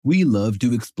We love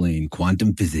to explain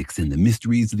quantum physics and the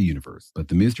mysteries of the universe, but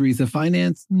the mysteries of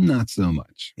finance, not so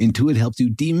much. Intuit helps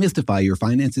you demystify your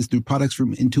finances through products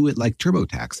from Intuit like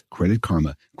TurboTax, Credit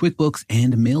Karma, QuickBooks,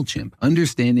 and MailChimp.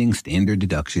 Understanding standard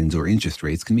deductions or interest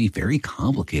rates can be very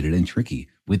complicated and tricky,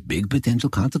 with big potential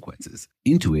consequences.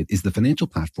 Intuit is the financial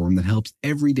platform that helps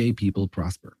everyday people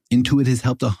prosper. Intuit has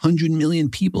helped 100 million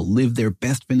people live their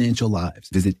best financial lives.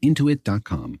 Visit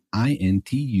Intuit.com, Intuit.com,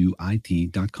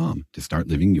 to start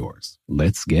living yours.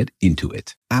 Let's get into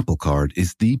it. Apple Card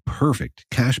is the perfect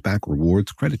cashback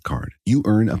rewards credit card. You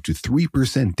earn up to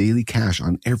 3% daily cash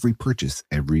on every purchase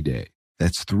every day.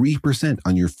 That's 3%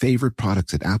 on your favorite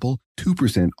products at Apple,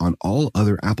 2% on all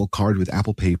other Apple Card with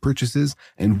Apple Pay purchases,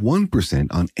 and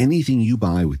 1% on anything you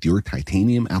buy with your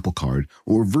titanium Apple Card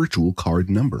or virtual card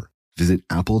number. Visit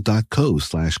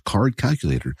apple.co/card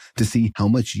calculator to see how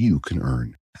much you can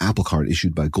earn. Apple Card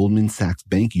issued by Goldman Sachs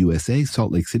Bank USA,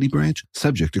 Salt Lake City branch,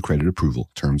 subject to credit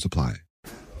approval. Terms apply.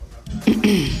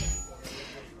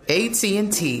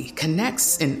 AT&T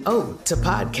connects an ode to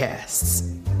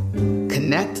podcasts.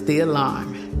 Connect the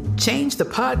alarm. Change the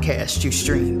podcast you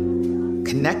stream.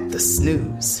 Connect the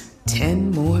snooze.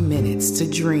 10 more minutes to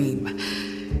dream.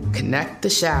 Connect the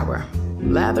shower.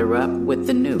 Lather up with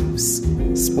the news.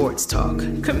 Sports talk,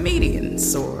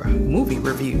 comedians, or movie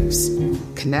reviews.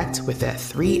 Connect with that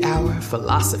 3-hour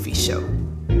philosophy show.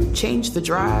 Change the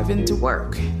drive into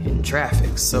work in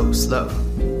traffic so slow.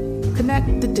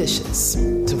 Connect the dishes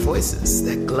to voices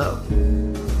that glow.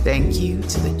 Thank you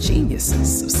to the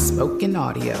geniuses of spoken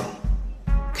audio.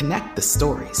 Connect the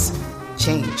stories.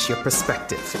 Change your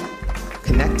perspective.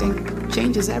 Connecting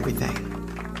changes everything.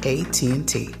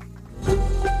 AT&T.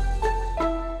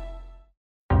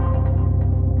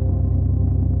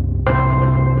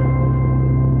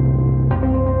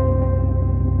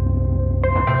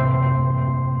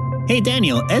 Hey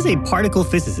Daniel, as a particle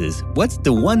physicist, what's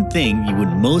the one thing you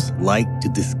would most like to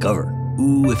discover?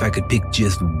 Ooh, if I could pick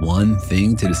just one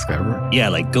thing to discover? Yeah,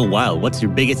 like go wild. What's your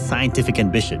biggest scientific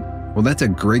ambition? Well, that's a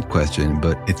great question,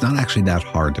 but it's not actually that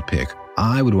hard to pick.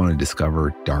 I would want to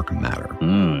discover dark matter.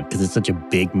 Because it's such a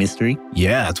big mystery?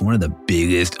 Yeah, it's one of the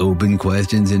biggest open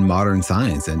questions in modern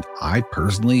science, and I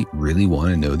personally really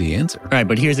want to know the answer. All right,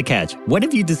 but here's the catch. What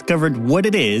if you discovered what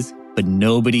it is, but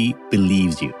nobody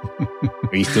believes you?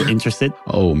 Are you still interested?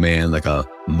 Oh man, like a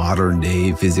modern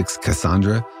day physics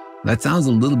Cassandra? That sounds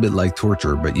a little bit like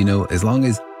torture, but as long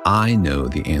as I know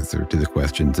the answer to the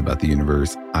questions about the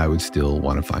universe, I would still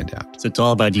want to find out. So it's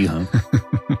all about you, huh?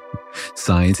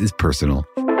 Science is personal.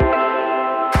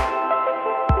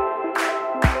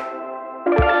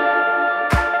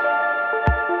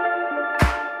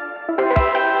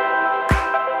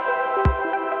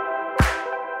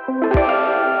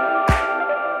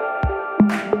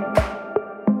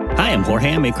 I'm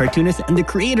Jorge. I'm a cartoonist and the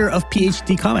creator of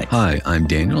PhD Comics. Hi, I'm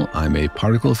Daniel. I'm a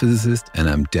particle physicist, and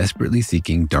I'm desperately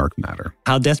seeking dark matter.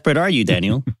 How desperate are you,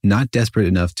 Daniel? Not desperate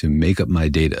enough to make up my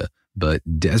data, but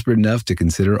desperate enough to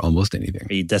consider almost anything.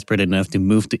 Are you desperate enough to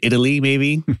move to Italy,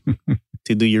 maybe,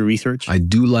 to do your research? I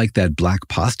do like that black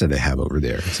pasta they have over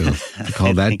there. So if you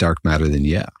call that dark matter, then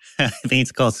yeah. I think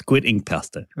it's called squid ink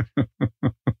pasta.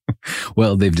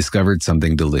 Well, they've discovered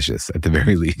something delicious at the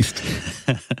very least.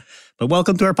 But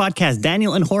welcome to our podcast,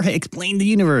 Daniel and Jorge Explain the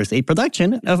Universe, a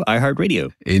production of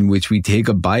iHeartRadio, in which we take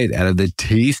a bite out of the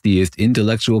tastiest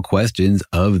intellectual questions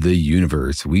of the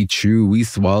universe. We chew, we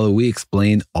swallow, we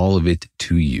explain all of it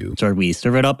to you. So we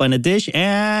serve it up on a dish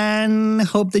and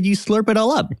hope that you slurp it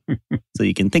all up so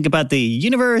you can think about the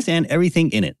universe and everything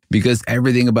in it. Because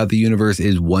everything about the universe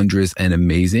is wondrous and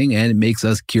amazing, and it makes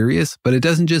us curious, but it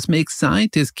doesn't just make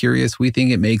scientists curious. We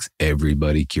think it makes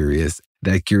everybody curious.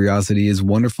 That curiosity is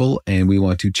wonderful, and we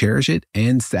want to cherish it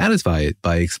and satisfy it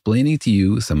by explaining to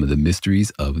you some of the mysteries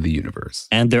of the universe.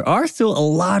 And there are still a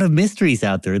lot of mysteries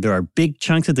out there. There are big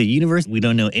chunks of the universe we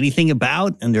don't know anything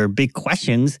about, and there are big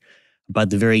questions about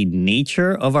the very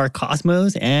nature of our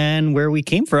cosmos and where we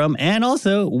came from, and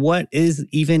also what is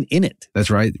even in it. That's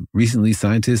right. Recently,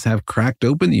 scientists have cracked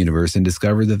open the universe and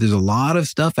discovered that there's a lot of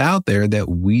stuff out there that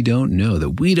we don't know,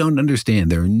 that we don't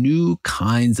understand. There are new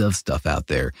kinds of stuff out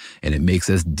there, and it makes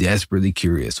us desperately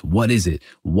curious. What is it?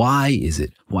 Why is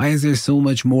it? Why is there so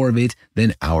much more of it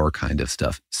than our kind of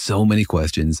stuff? So many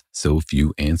questions, so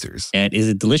few answers. And is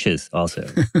it delicious also?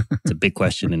 It's a big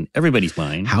question in everybody's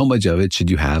mind. How much of it should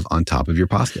you have on top of your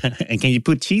pasta? And can you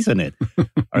put cheese on it?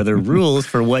 Are there rules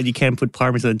for what you can put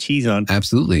Parmesan cheese on?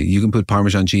 Absolutely. You can put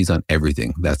Parmesan cheese on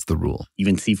everything. That's the rule.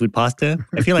 Even seafood pasta?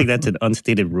 I feel like that's an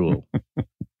unstated rule.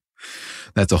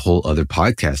 That's a whole other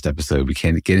podcast episode. We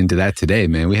can't get into that today,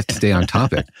 man. We have to stay on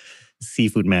topic.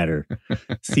 Seafood matter.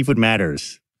 Seafood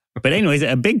matters. But anyways,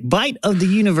 a big bite of the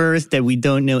universe that we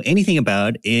don't know anything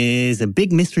about is a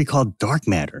big mystery called dark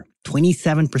matter.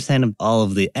 27% of all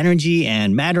of the energy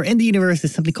and matter in the universe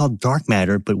is something called dark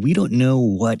matter, but we don't know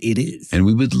what it is. And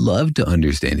we would love to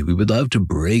understand it. We would love to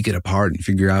break it apart and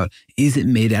figure out, is it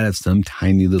made out of some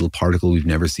tiny little particle we've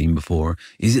never seen before?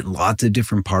 Is it lots of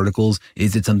different particles?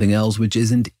 Is it something else which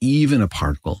isn't even a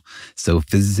particle? So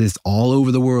physicists all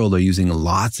over the world are using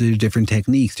lots of different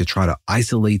techniques to try to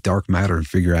isolate dark matter and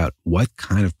figure out what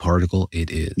kind of particle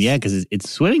it is. Yeah, because it's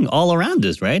swimming all around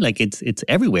us, right? Like it's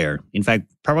everywhere. In fact,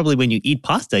 probably when you eat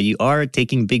pasta, you are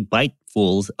taking big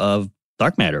bitefuls of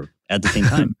dark matter at the same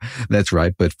time. That's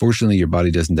right. But fortunately, your body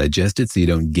doesn't digest it, so you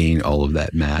don't gain all of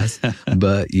that mass.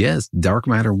 But yes, dark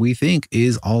matter, we think,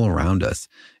 is all around us.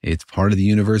 It's part of the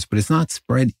universe, but it's not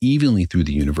spread evenly through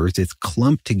the universe. It's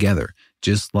clumped together,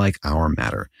 just like our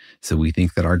matter. So we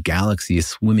think that our galaxy is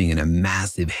swimming in a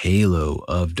massive halo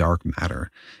of dark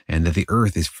matter, and that the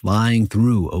Earth is flying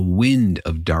through a wind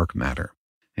of dark matter.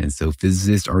 And so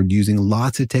physicists are using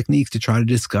lots of techniques to try to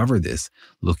discover this,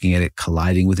 looking at it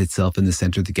colliding with itself in the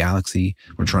center of the galaxy.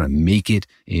 We're trying to make it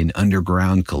in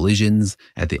underground collisions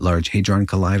at the Large Hadron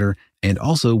Collider. And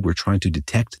also, we're trying to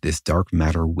detect this dark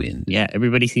matter wind. Yeah,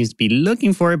 everybody seems to be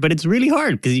looking for it, but it's really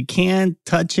hard because you can't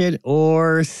touch it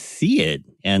or see it.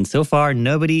 And so far,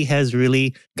 nobody has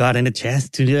really gotten a chance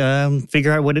to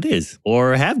figure out what it is.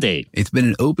 Or have they? It's been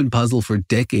an open puzzle for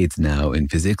decades now in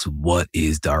physics. What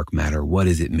is dark matter? What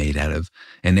is it made out of?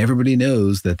 And everybody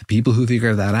knows that the people who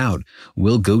figure that out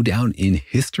will go down in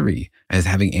history as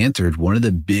having answered one of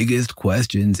the biggest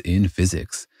questions in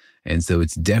physics. And so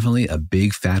it's definitely a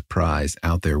big fat prize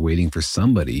out there waiting for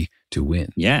somebody to win.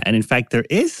 Yeah. And in fact, there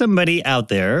is somebody out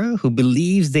there who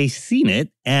believes they've seen it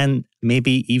and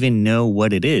maybe even know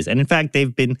what it is. And in fact,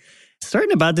 they've been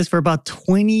certain about this for about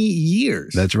 20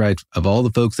 years. That's right. Of all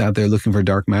the folks out there looking for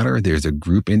dark matter, there's a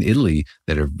group in Italy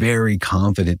that are very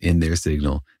confident in their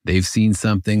signal. They've seen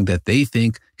something that they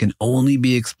think can only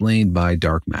be explained by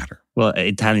dark matter. Well,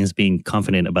 Italians being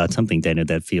confident about something, Daniel,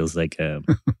 that feels like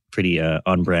pretty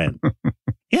on brand.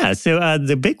 Yeah, so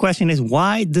the big question is,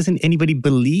 why doesn't anybody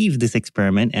believe this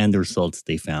experiment and the results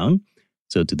they found?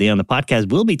 So today on the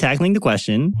podcast, we'll be tackling the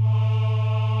question,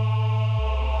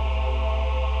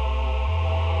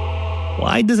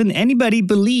 why doesn't anybody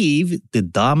believe the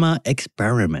Dama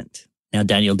experiment? Now,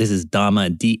 Daniel, this is Dama,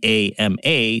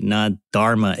 D-A-M-A, not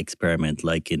Dharma experiment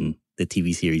like in the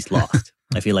TV series Lost.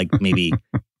 I feel like maybe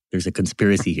there's a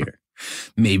conspiracy here.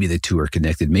 Maybe the two are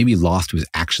connected. Maybe Lost was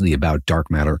actually about dark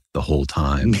matter the whole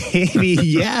time. Maybe,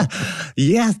 yeah.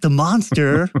 Yes, the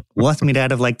monster was made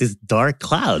out of like this dark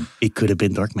cloud. It could have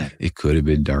been dark matter. It could have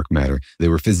been dark matter. They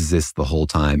were physicists the whole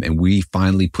time, and we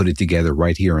finally put it together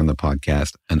right here on the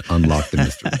podcast and unlocked the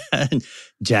mystery.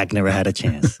 Jack never had a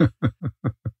chance.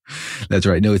 That's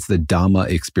right. No, it's the Dama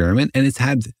experiment, and it's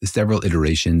had several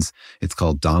iterations. It's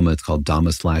called Dama. It's called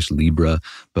Dama/Libra,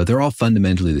 but they're all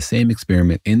fundamentally the same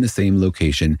experiment in the same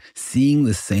location, seeing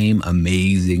the same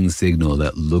amazing signal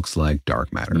that looks like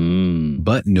dark matter.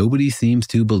 But nobody seems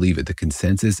to believe it. The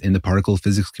consensus in the particle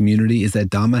physics community is that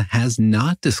Dama has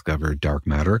not discovered dark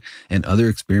matter, and other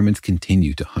experiments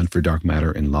continue to hunt for dark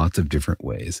matter in lots of different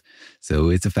ways. So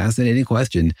it's a fascinating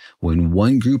question. When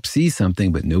one group sees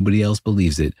something but nobody else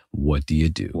believes it, what do you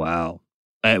do? Wow.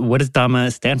 What does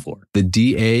Dama stand for? The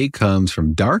DA comes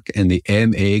from dark and the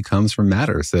MA comes from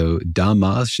matter. So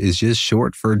Dama is just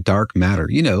short for dark matter.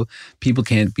 You know, people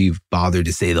can't be bothered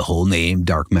to say the whole name,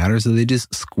 dark matter, so they just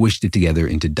squished it together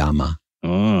into Dama.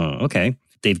 Oh, okay.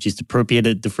 They've just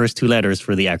appropriated the first two letters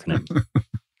for the acronym.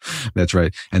 That's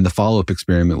right. And the follow-up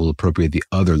experiment will appropriate the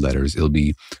other letters. It'll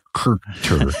be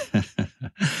Kirkter.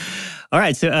 All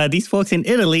right. So these folks in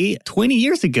Italy, 20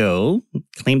 years ago,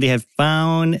 claimed they had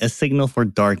found a signal for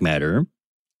dark matter.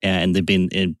 And they've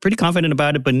been pretty confident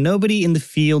about it, but nobody in the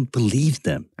field believes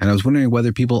them. And I was wondering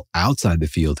whether people outside the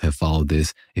field have followed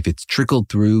this, if it's trickled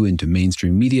through into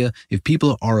mainstream media, if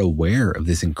people are aware of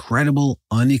this incredible,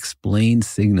 unexplained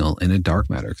signal in a dark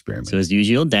matter experiment. So as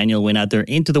usual, Daniel went out there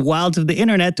into the wilds of the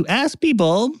internet to ask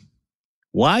people,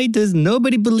 why does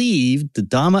nobody believe the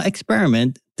Dama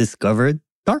experiment discovered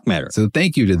dark matter? So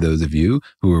thank you to those of you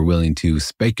who are willing to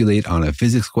speculate on a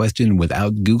physics question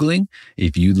without Googling.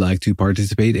 If you'd like to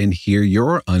participate and hear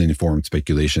your uninformed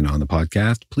speculation on the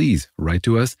podcast, please write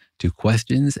to us to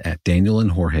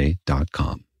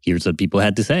questions@danielandjorge.com. Here's what people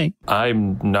had to say.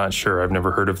 I'm not sure. I've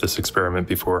never heard of this experiment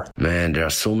before. Man, there are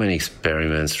so many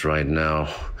experiments right now,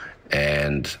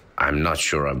 and I'm not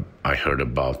sure I heard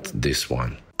about this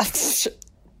one. I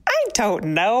don't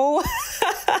know.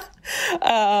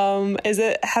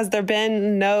 Has there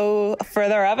been no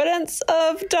further evidence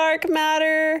of dark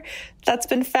matter that's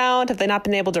been found? Have they not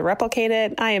been able to replicate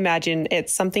it? I imagine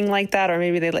it's something like that, or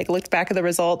maybe they looked back at the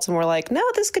results and were like, no,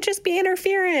 this could just be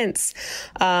interference.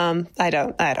 I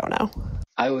don't know.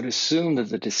 I would assume that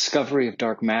the discovery of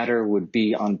dark matter would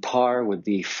be on par with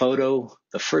the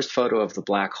first photo of the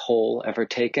black hole ever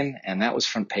taken, and that was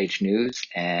front page news.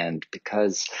 And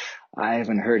because I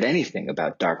haven't heard anything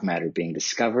about dark matter being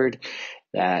discovered,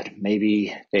 that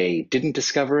maybe they didn't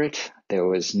discover it, there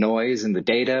was noise in the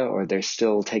data, or they're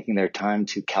still taking their time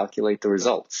to calculate the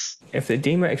results. If the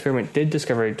DAMA experiment did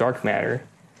discover dark matter,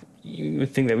 you would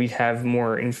think that we'd have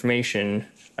more information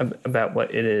about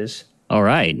what it is. All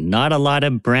right. Not a lot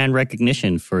of brand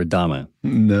recognition for DAMA.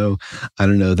 No, I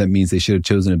don't know. That means they should have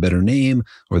chosen a better name,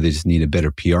 or they just need a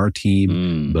better PR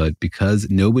team. But because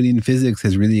nobody in physics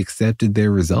has really accepted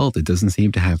their result, it doesn't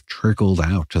seem to have trickled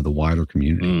out to the wider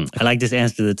community. I like this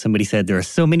answer that somebody said, there are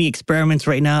so many experiments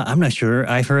right now, I'm not sure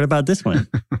I've heard about this one.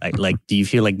 Do you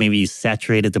feel like maybe you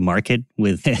saturated the market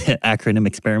with acronym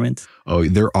experiments? Oh,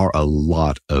 there are a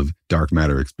lot of dark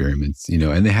matter experiments,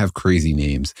 and they have crazy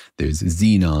names. There's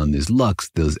Xenon, there's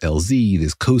Lux, there's LZ,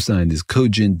 there's Cosine, there's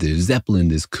Cogent, there's Zeppelin,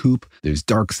 there's Coop, there's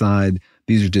Darkside.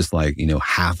 These are just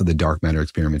half of the dark matter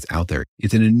experiments out there.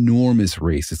 It's an enormous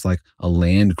race. It's like a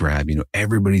land grab.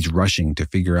 Everybody's rushing to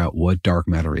figure out what dark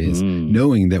matter is,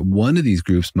 knowing that one of these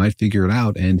groups might figure it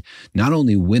out and not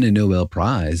only win a Nobel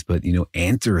Prize, but,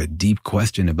 answer a deep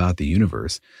question about the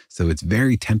universe. So it's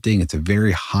very tempting. It's a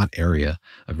very hot area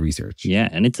of research. Yeah,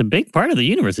 and it's a big part of the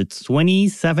universe. It's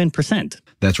 27%.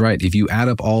 That's right. If you add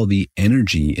up all the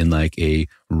energy in a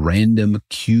random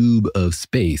cube of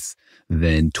space,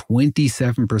 then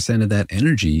 27% of that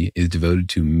energy is devoted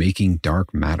to making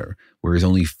dark matter, whereas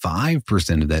only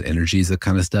 5% of that energy is the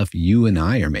kind of stuff you and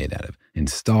I are made out of, and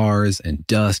stars and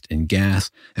dust and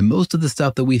gas. And most of the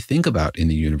stuff that we think about in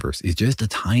the universe is just a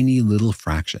tiny little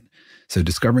fraction. So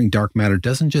discovering dark matter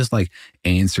doesn't just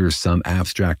answer some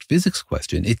abstract physics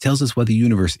question. It tells us what the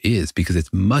universe is, because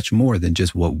it's much more than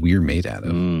just what we're made out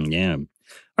of. Yeah.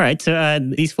 All right, so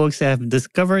these folks have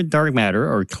discovered dark matter,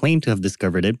 or claim to have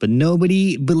discovered it, but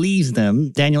nobody believes them.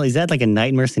 Daniel, is that a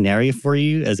nightmare scenario for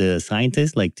you as a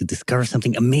scientist, to discover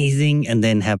something amazing and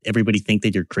then have everybody think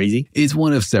that you're crazy? It's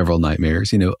one of several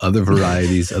nightmares. Other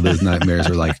varieties of those nightmares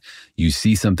are you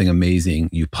see something amazing,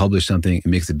 you publish something, it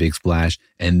makes a big splash,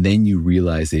 and then you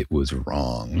realize it was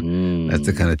wrong. That's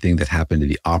the kind of thing that happened to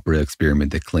the Opera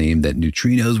experiment that claimed that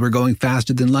neutrinos were going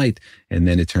faster than light. And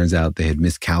then it turns out they had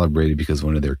miscalibrated because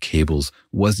one of their cables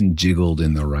wasn't jiggled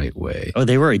in the right way. Oh,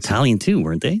 they were Italian too,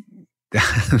 weren't they?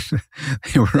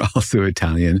 They were also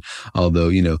Italian, although,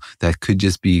 that could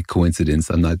just be coincidence.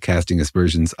 I'm not casting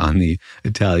aspersions on the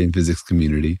Italian physics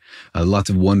community. Lots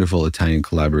of wonderful Italian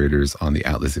collaborators on the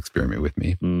Atlas experiment with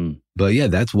me. But yeah,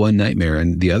 that's one nightmare.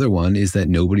 And the other one is that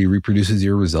nobody reproduces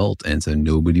your result. And so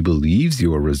nobody believes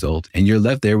your result. And you're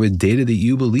left there with data that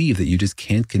you believe that you just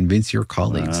can't convince your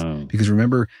colleagues. Wow. Because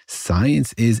remember,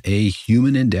 science is a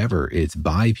human endeavor. It's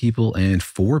by people and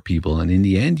for people. And in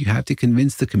the end, you have to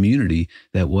convince the community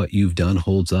that what you've done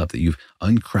holds up, that you've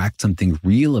uncracked something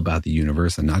real about the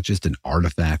universe and not just an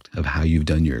artifact of how you've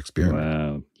done your experiment.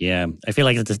 Wow. Yeah. I feel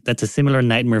like that's a similar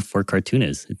nightmare for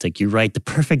cartoonists. It's you write the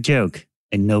perfect joke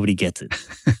and nobody gets it.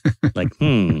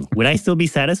 Would I still be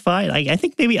satisfied? I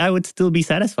think maybe I would still be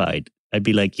satisfied. I'd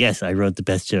be like, yes, I wrote the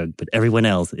best joke, but everyone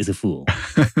else is a fool.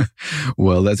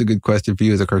 Well, that's a good question for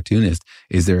you as a cartoonist.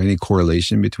 Is there any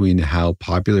correlation between how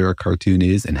popular a cartoon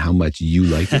is and how much you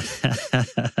like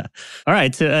it? All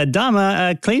right. So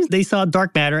DAMA claims they saw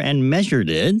dark matter and measured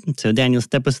it. So Daniel,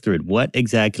 step us through it. What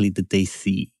exactly did they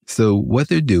see? So what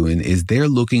they're doing is they're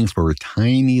looking for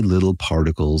tiny little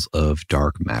particles of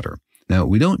dark matter. Now,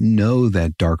 we don't know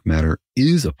that dark matter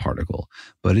is a particle,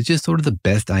 but it's just sort of the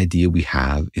best idea we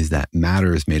have is that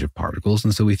matter is made of particles.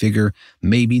 And so we figure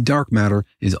maybe dark matter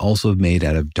is also made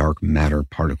out of dark matter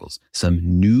particles, some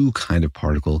new kind of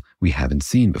particle we haven't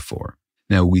seen before.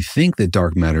 Now, we think that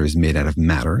dark matter is made out of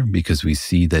matter because we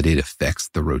see that it affects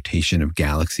the rotation of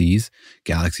galaxies.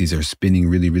 Galaxies are spinning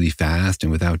really, really fast,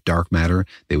 and without dark matter,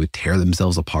 they would tear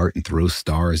themselves apart and throw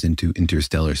stars into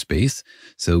interstellar space.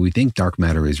 So we think dark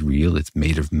matter is real. It's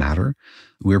made of matter.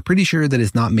 We're pretty sure that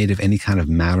it's not made of any kind of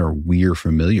matter we're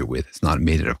familiar with. It's not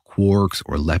made out of quarks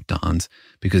or leptons,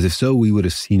 because if so, we would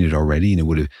have seen it already and it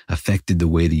would have affected the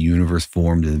way the universe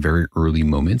formed in the very early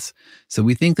moments. So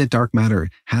we think that dark matter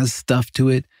has stuff to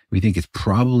it. We think it's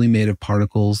probably made of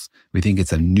particles. We think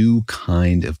it's a new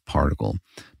kind of particle.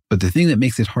 But the thing that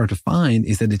makes it hard to find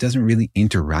is that it doesn't really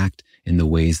interact in the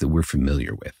ways that we're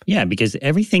familiar with. Yeah, because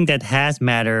everything that has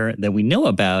matter that we know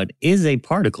about is a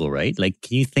particle, right? Like,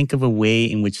 can you think of a way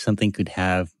in which something could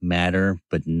have matter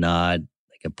but not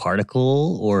like a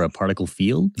particle or a particle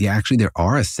field? Yeah, actually, there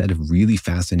are a set of really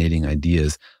fascinating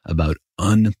ideas about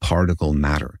unparticle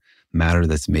matter, matter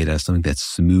that's made out of something that's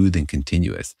smooth and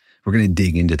continuous. We're going to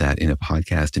dig into that in a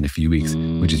podcast in a few weeks,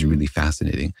 which is really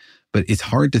fascinating. But it's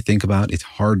hard to think about. It's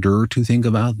harder to think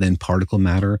about than particle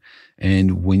matter.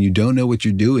 And when you don't know what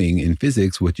you're doing in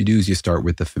physics, what you do is you start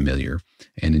with the familiar.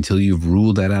 And until you've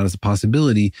ruled that out as a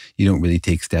possibility, you don't really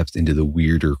take steps into the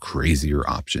weirder, crazier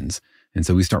options. And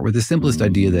so we start with the simplest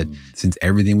idea that since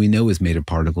everything we know is made of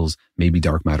particles, maybe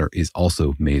dark matter is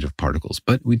also made of particles.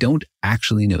 But we don't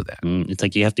actually know that. It's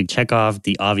like you have to check off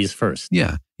the obvious first.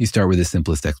 Yeah. You start with the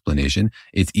simplest explanation.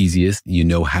 It's easiest. You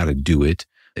know how to do it.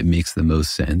 It makes the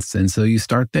most sense. And so you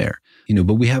start there.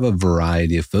 But we have a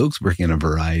variety of folks working on a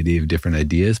variety of different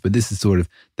ideas, but this is sort of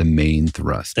the main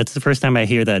thrust. That's the first time I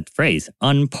hear that phrase,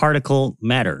 unparticle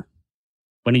matter.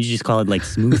 Why don't you just call it like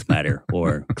smooth matter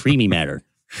or creamy matter?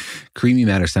 Creamy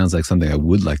matter sounds like something I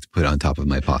would like to put on top of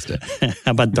my pasta.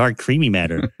 How about dark creamy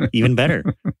matter? Even better.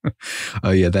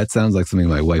 Oh yeah, that sounds like something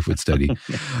my wife would study.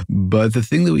 But the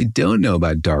thing that we don't know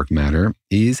about dark matter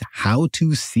is how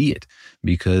to see it,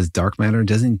 because dark matter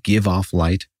doesn't give off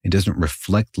light. It doesn't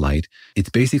reflect light. It's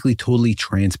basically totally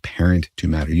transparent to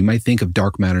matter. You might think of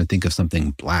dark matter and think of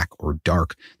something black or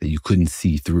dark that you couldn't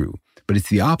see through. But it's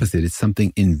the opposite. It's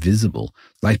something invisible.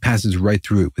 Light passes right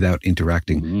through it without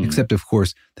interacting, except, of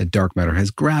course, that dark matter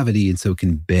has gravity and so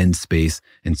can bend space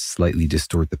and slightly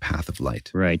distort the path of light.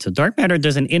 Right. So dark matter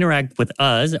doesn't interact with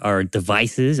us, our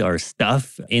devices, our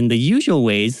stuff, in the usual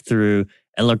ways through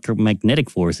electromagnetic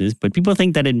forces, but people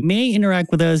think that it may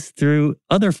interact with us through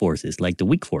other forces, like the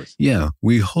weak force. Yeah,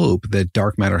 we hope that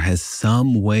dark matter has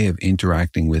some way of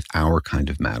interacting with our kind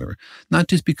of matter, not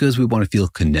just because we want to feel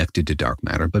connected to dark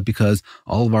matter, but because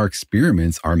all of our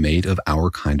experiments are made of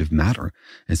our kind of matter.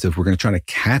 And so if we're going to try to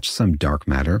catch some dark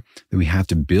matter, then we have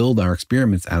to build our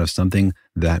experiments out of something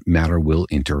that matter will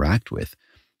interact with.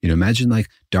 Imagine like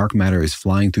dark matter is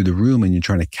flying through the room and you're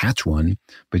trying to catch one,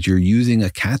 but you're using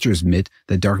a catcher's mitt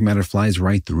that dark matter flies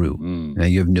right through. Now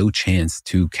you have no chance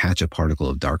to catch a particle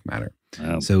of dark matter.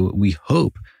 So we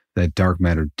hope that dark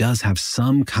matter does have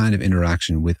some kind of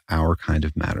interaction with our kind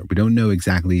of matter. We don't know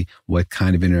exactly what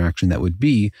kind of interaction that would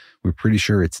be. We're pretty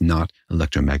sure it's not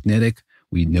electromagnetic.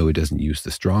 We know it doesn't use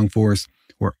the strong force.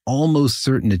 We're almost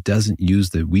certain it doesn't use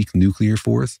the weak nuclear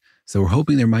force. So we're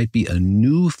hoping there might be a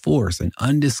new force, an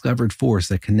undiscovered force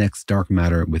that connects dark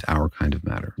matter with our kind of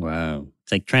matter. Wow.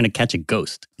 It's like trying to catch a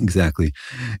ghost. Exactly.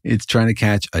 It's trying to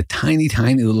catch a tiny,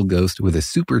 tiny little ghost with a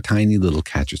super tiny little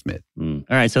catcher's mitt. All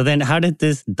right. So then how did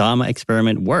this DAMA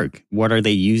experiment work? What are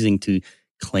they using to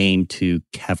claim to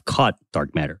have caught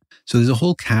dark matter? So there's a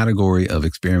whole category of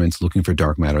experiments looking for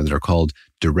dark matter that are called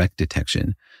direct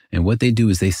detection. And what they do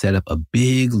is they set up a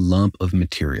big lump of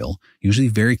material, usually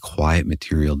very quiet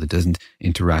material that doesn't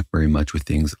interact very much with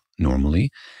things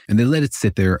normally. And they let it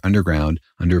sit there underground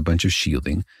under a bunch of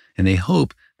shielding. And they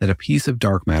hope that a piece of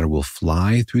dark matter will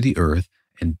fly through the earth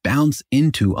and bounce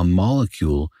into a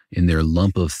molecule in their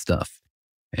lump of stuff.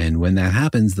 And when that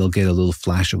happens, they'll get a little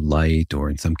flash of light, or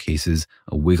in some cases,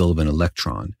 a wiggle of an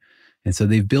electron. And so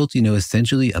they've built,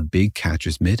 essentially a big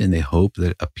catcher's mitt, and they hope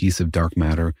that a piece of dark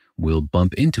matter will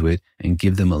bump into it and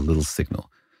give them a little signal.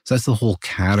 So that's the whole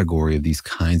category of these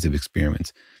kinds of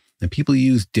experiments. And people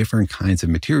use different kinds of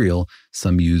material.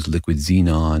 Some use liquid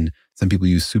xenon. Some people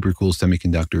use super cool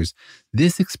semiconductors.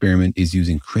 This experiment is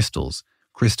using crystals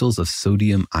of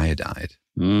sodium iodide.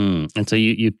 And so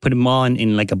you put them all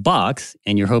in like a box,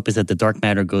 and your hope is that the dark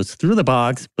matter goes through the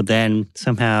box, but then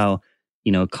somehow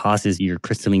causes your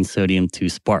crystalline sodium to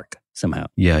spark somehow.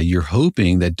 Yeah, you're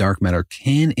hoping that dark matter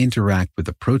can interact with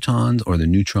the protons or the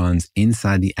neutrons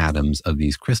inside the atoms of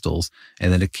these crystals,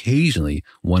 and that occasionally,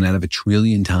 1 out of 1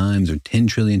 trillion times or 10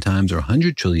 trillion times or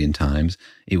 100 trillion times,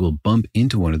 it will bump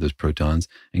into one of those protons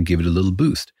and give it a little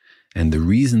boost. And the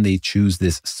reason they choose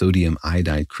this sodium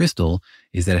iodide crystal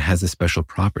is that it has a special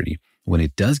property. When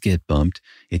it does get bumped,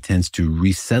 it tends to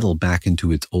resettle back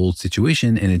into its old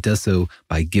situation, and it does so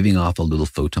by giving off a little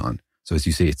photon. So as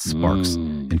you say, it sparks.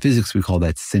 In physics, we call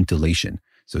that scintillation.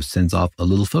 So it sends off a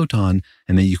little photon,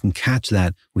 and then you can catch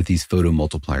that with these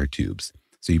photomultiplier tubes.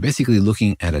 So you're basically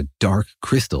looking at a dark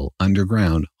crystal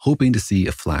underground, hoping to see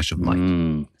a flash of light.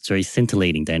 It's very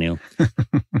scintillating, Daniel.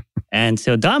 And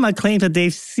so DAMA claims that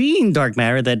they've seen dark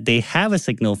matter, that they have a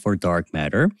signal for dark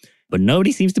matter, but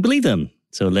nobody seems to believe them.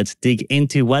 So let's dig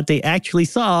into what they actually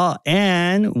saw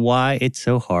and why it's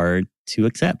so hard to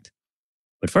accept.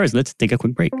 But first, let's take a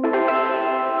quick break.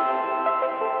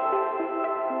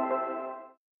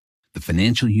 The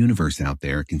financial universe out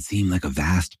there can seem like a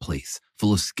vast place,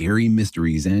 full of scary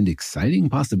mysteries and exciting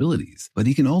possibilities, but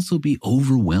it can also be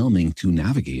overwhelming to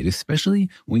navigate, especially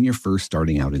when you're first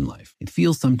starting out in life. It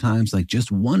feels sometimes like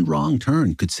just one wrong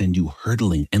turn could send you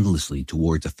hurtling endlessly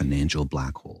towards a financial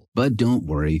black hole. But don't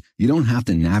worry, you don't have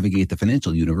to navigate the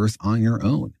financial universe on your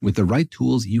own. With the right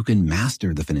tools, you can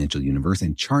master the financial universe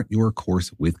and chart your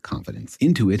course with confidence.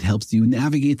 Intuit helps you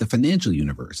navigate the financial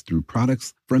universe through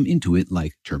products from Intuit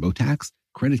like TurboTax,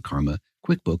 Credit Karma,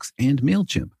 QuickBooks, and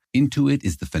MailChimp. Intuit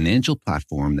is the financial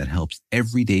platform that helps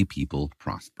everyday people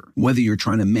prosper. Whether you're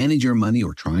trying to manage your money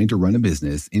or trying to run a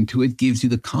business, Intuit gives you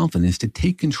the confidence to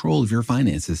take control of your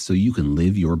finances so you can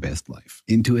live your best life.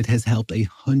 Intuit has helped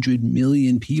 100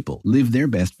 million people live their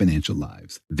best financial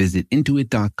lives. Visit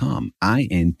Intuit.com,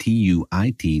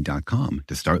 Intuit.com,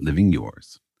 to start living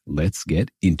yours. Let's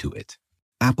get into it.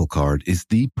 Apple Card is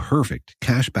the perfect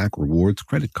cashback rewards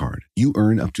credit card. You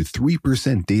earn up to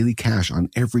 3% daily cash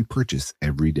on every purchase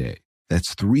every day.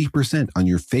 That's 3% on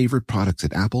your favorite products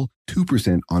at Apple,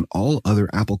 2% on all other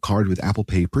Apple Card with Apple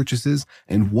Pay purchases,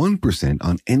 and 1%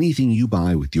 on anything you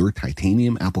buy with your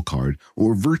titanium Apple Card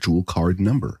or virtual card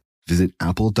number. Visit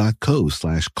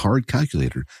apple.co/card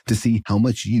calculator to see how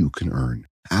much you can earn.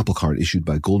 Apple Card issued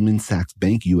by Goldman Sachs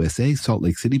Bank USA, Salt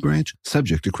Lake City branch,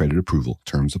 subject to credit approval.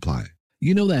 Terms apply.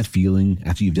 You know that feeling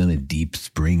after you've done a deep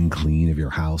spring clean of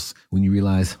your house when you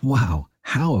realize, wow,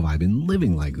 how have I been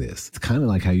living like this? It's kind of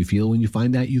like how you feel when you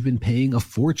find out you've been paying a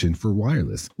fortune for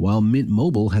wireless, while Mint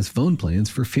Mobile has phone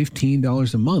plans for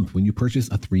 $15 a month when you purchase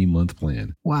a 3-month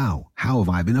plan. Wow, how have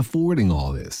I been affording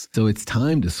all this? So it's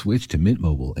time to switch to Mint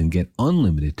Mobile and get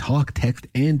unlimited talk, text,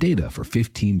 and data for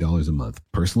 $15 a month.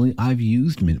 Personally, I've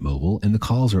used Mint Mobile, and the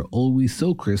calls are always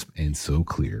so crisp and so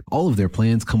clear. All of their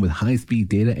plans come with high-speed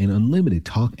data and unlimited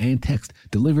talk and text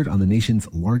delivered on the nation's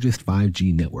largest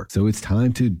 5G network. So it's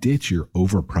time to ditch your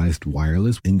overpriced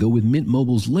wireless and go with Mint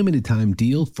Mobile's limited time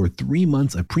deal for 3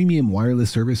 months of premium wireless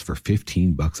service for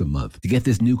 $15 a month. To get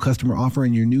this new customer offer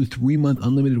and your new 3-month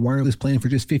unlimited wireless plan for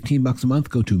just $15 a month,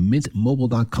 go to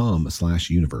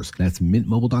mintmobile.com/universe. That's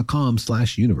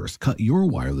mintmobile.com/universe. Cut your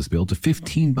wireless bill to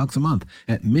 $15 a month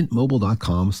at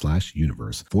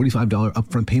mintmobile.com/universe. $45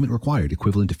 upfront payment required,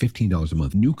 equivalent to $15 a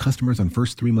month. New customers on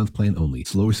first 3-month plan only.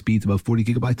 Slower speeds above 40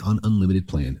 gigabytes on unlimited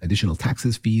plan. Additional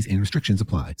taxes, fees, and restrictions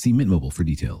apply. See Mint Mobile for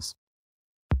details.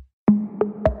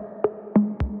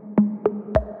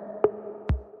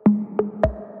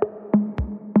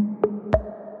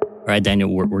 All right, Daniel,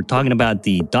 we're talking about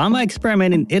the DAMA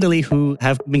experiment in Italy, who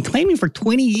have been claiming for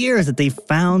 20 years that they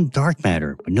found dark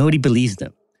matter, but nobody believes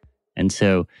them. And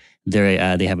so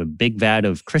they have a big vat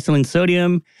of crystalline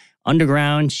sodium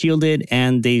underground, shielded,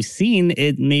 and they've seen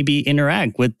it maybe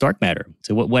interact with dark matter.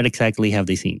 So what exactly have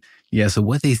they seen? Yeah, so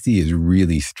what they see is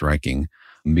really striking,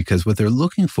 because what they're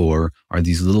looking for are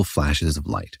these little flashes of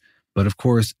light. But of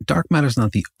course, dark matter is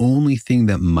not the only thing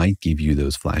that might give you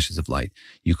those flashes of light.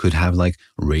 You could have like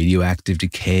radioactive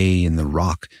decay in the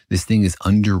rock. This thing is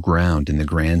underground in the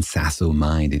Gran Sasso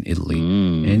mine in Italy.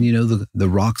 And you know, the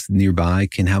rocks nearby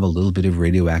can have a little bit of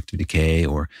radioactive decay,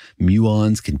 or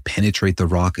muons can penetrate the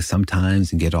rock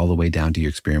sometimes and get all the way down to your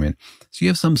experiment. So you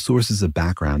have some sources of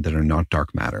background that are not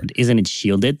dark matter. Isn't it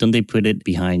shielded? Don't they put it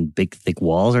behind big, thick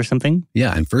walls or something?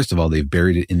 Yeah, and first of all, they've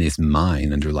buried it in this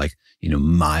mine under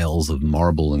miles of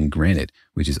marble and granite,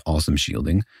 which is awesome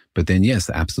shielding. But then,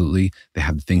 yes, absolutely, they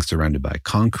have things surrounded by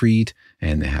concrete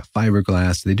and they have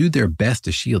fiberglass. They do their best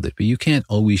to shield it, but you can't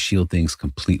always shield things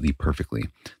completely perfectly.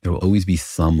 There will always be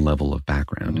some level of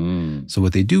background. So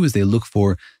what they do is they look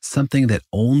for something that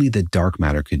only the dark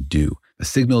matter could do, a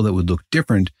signal that would look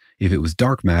different if it was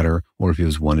dark matter or if it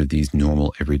was one of these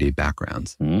normal everyday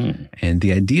backgrounds. And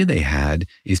the idea they had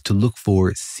is to look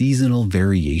for seasonal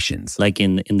variations. Like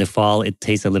in the fall, it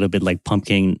tastes a little bit like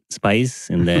pumpkin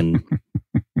spice. And then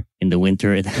in the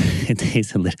winter, it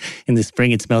tastes a little, in the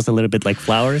spring, it smells a little bit like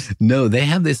flowers. No, they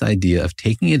have this idea of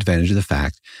taking advantage of the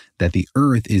fact that the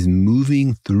Earth is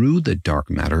moving through the dark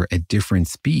matter at different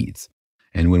speeds.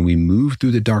 And when we move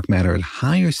through the dark matter at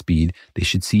higher speed, they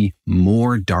should see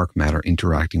more dark matter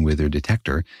interacting with their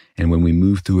detector. And when we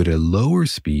move through it at a lower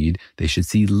speed, they should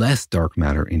see less dark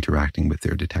matter interacting with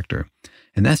their detector.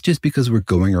 And that's just because we're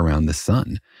going around the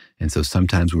sun. And so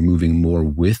sometimes we're moving more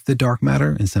with the dark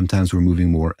matter, and sometimes we're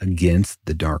moving more against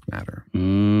the dark matter.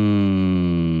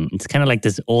 It's kind of like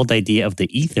this old idea of the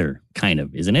ether, kind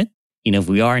of, isn't it? You know, if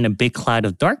we are in a big cloud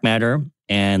of dark matter,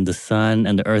 and the sun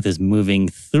and the earth is moving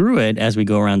through it as we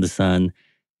go around the sun,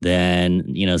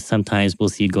 then, sometimes we'll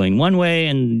see it going one way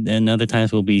and other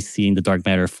times we'll be seeing the dark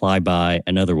matter fly by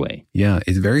another way. Yeah,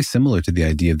 it's very similar to the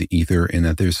idea of the ether in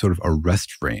that there's sort of a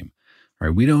rest frame.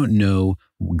 Right? We don't know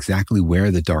exactly where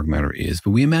the dark matter is,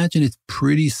 but we imagine it's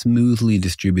pretty smoothly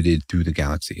distributed through the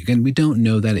galaxy. Again, we don't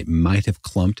know that. It might have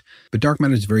clumped, but dark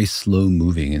matter is very slow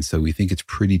moving, and so we think it's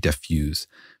pretty diffuse.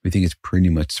 We think it's pretty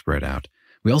much spread out.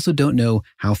 We also don't know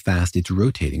how fast it's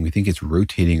rotating. We think it's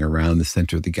rotating around the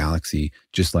center of the galaxy,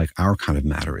 just like our kind of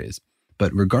matter is.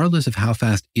 But regardless of how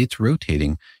fast it's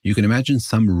rotating, you can imagine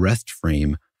some rest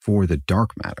frame for the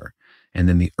dark matter. And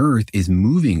then the Earth is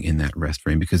moving in that rest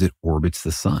frame because it orbits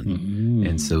the sun. Mm-hmm.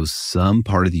 And so some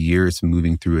part of the year it's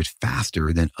moving through it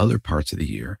faster than other parts of the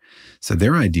year. So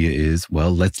their idea is,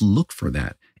 well, let's look for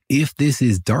that. If this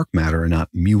is dark matter and not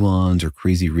muons or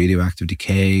crazy radioactive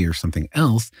decay or something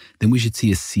else, then we should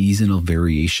see a seasonal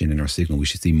variation in our signal. We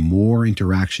should see more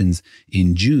interactions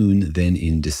in June than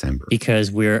in December.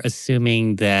 Because we're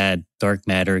assuming that dark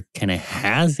matter kind of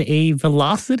has a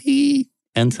velocity.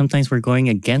 And sometimes we're going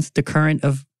against the current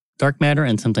of dark matter,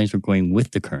 and sometimes we're going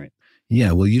with the current.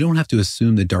 Yeah, well, you don't have to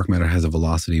assume that dark matter has a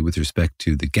velocity with respect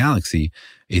to the galaxy.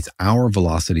 It's our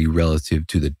velocity relative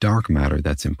to the dark matter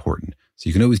that's important. So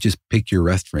you can always just pick your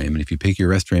rest frame. And if you pick your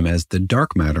rest frame as the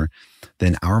dark matter,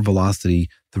 then our velocity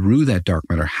through that dark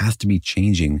matter has to be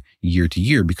changing year to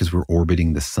year because we're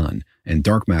orbiting the sun. And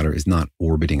dark matter is not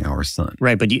orbiting our sun.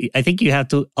 Right. But I think you have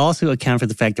to also account for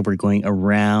the fact that we're going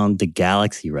around the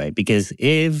galaxy, right? Because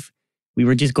if we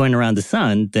were just going around the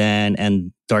sun, then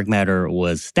and dark matter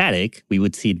was static, we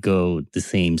would see it go the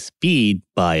same speed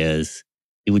by us.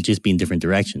 It would just be in different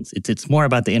directions. It's more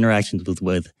about the interactions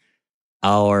with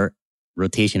our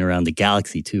rotation around the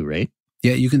galaxy too, right?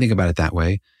 Yeah, you can think about it that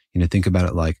way. Think about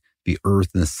it like the Earth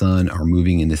and the sun are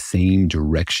moving in the same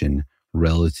direction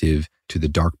relative to the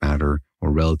dark matter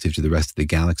or relative to the rest of the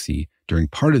galaxy during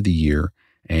part of the year.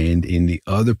 And in the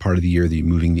other part of the year, they're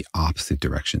moving the opposite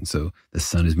direction. So the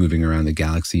sun is moving around the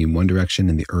galaxy in one direction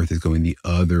and the Earth is going the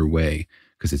other way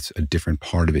because it's a different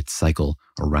part of its cycle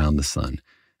around the sun.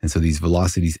 And so these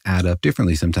velocities add up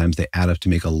differently. Sometimes they add up to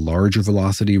make a larger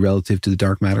velocity relative to the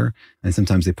dark matter, and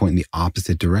sometimes they point in the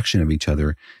opposite direction of each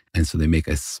other. And so they make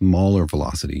a smaller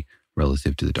velocity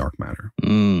relative to the dark matter.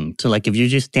 So like if you're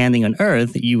just standing on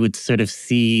Earth, you would sort of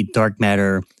see dark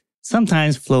matter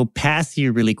sometimes flow past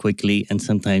you really quickly and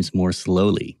sometimes more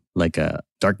slowly, like a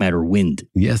dark matter wind.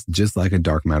 Yes, just like a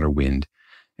dark matter wind.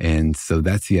 And so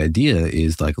that's the idea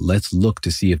is like, let's look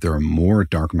to see if there are more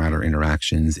dark matter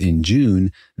interactions in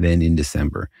June than in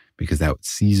December, because that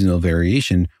seasonal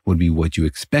variation would be what you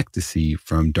expect to see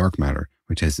from dark matter,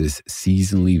 which has this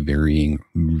seasonally varying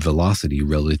velocity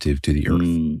relative to the Earth.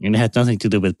 And it has nothing to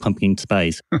do with pumpkin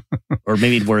spice. Or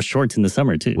maybe it wore shorts in the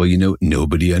summer too. Well,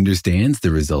 nobody understands the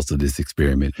results of this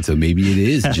experiment. So maybe it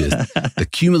is just the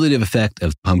cumulative effect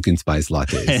of pumpkin spice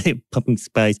lattes. Pumpkin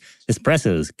spice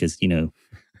espressos, because,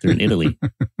 they're in Italy.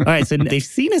 All right, so they've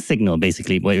seen a signal,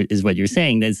 basically, what you're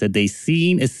saying, is that they've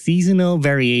seen a seasonal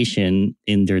variation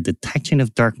in their detection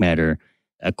of dark matter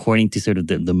according to sort of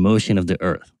the motion of the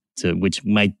Earth. So, which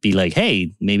might be like,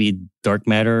 hey, maybe dark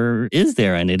matter is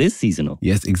there and it is seasonal.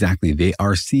 Yes, exactly. They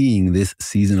are seeing this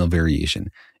seasonal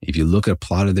variation. If you look at a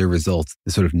plot of their results,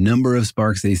 the sort of number of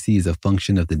sparks they see is a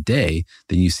function of the day.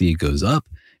 Then you see it goes up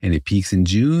and it peaks in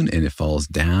June and it falls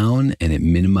down and it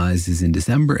minimizes in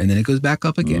December and then it goes back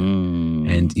up again.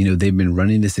 And, they've been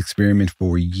running this experiment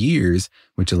for years,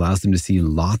 which allows them to see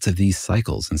lots of these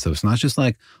cycles. And so it's not just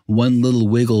like one little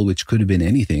wiggle, which could have been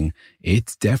anything.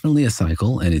 It's definitely a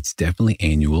cycle and it's definitely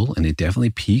annual and it definitely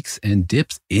peaks and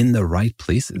dips in the right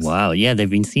places. Wow. Yeah. They've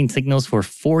been seeing signals for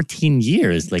 14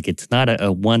 years. Like it's not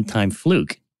a one-time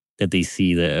fluke that they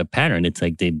see the pattern. It's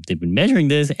like they've been measuring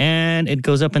this and it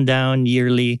goes up and down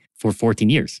yearly for 14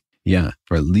 years. Yeah,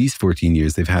 for at least 14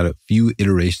 years. They've had a few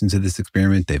iterations of this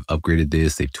experiment. They've upgraded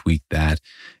this, they've tweaked that.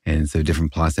 And so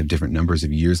different plots have different numbers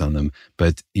of years on them.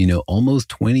 But, almost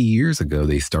 20 years ago,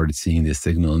 they started seeing this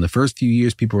signal. In the first few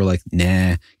years, people were like,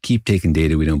 nah, keep taking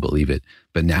data. We don't believe it.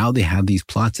 But now they have these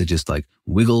plots that just like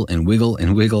wiggle and wiggle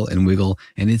and wiggle and wiggle.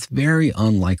 And it's very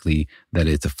unlikely that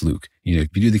it's a fluke.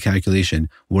 If you do the calculation,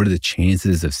 what are the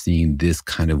chances of seeing this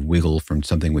kind of wiggle from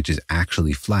something which is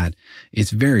actually flat?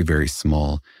 It's very, very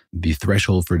small. The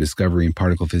threshold for discovery in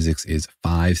particle physics is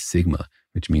 5 sigma,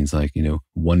 which means like,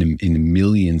 1 in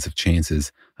millions of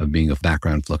chances of being a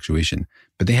background fluctuation.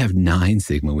 But they have 9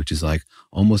 sigma, which is like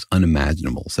almost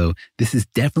unimaginable. So this is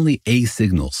definitely a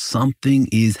signal. Something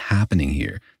is happening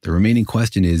here. The remaining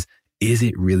question is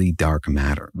it really dark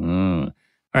matter?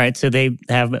 All right, so they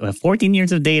have 14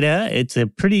 years of data. It's a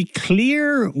pretty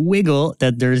clear wiggle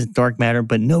that there's dark matter,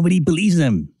 but nobody believes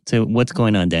them. So what's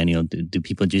going on, Daniel? Do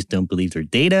people just don't believe their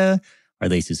data? Are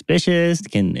they suspicious?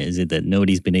 Is it that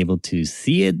nobody's been able to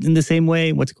see it in the same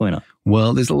way? What's going on?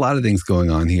 Well, there's a lot of things going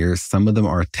on here. Some of them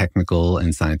are technical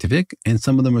and scientific, and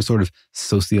some of them are sort of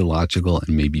sociological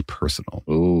and maybe personal.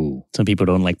 Ooh, some people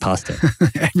don't like pasta.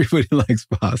 Everybody likes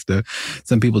pasta.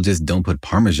 Some people just don't put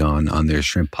Parmesan on their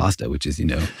shrimp pasta, which is,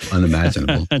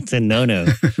 unimaginable. That's a no-no.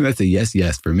 That's a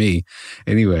yes for me.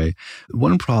 Anyway,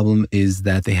 one problem is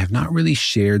that they have not really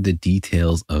shared the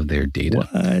details of their data.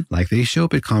 What? Like they show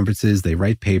up at conferences, they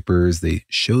write papers, they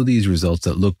show these results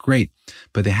that look great,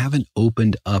 but they haven't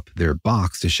opened up their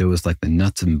box to show us like the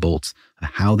nuts and bolts of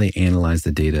how they analyze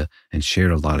the data and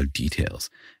shared a lot of details.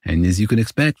 And as you can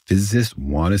expect, physicists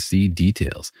want to see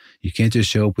details. You can't just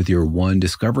show up with your one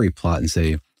discovery plot and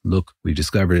say, look, we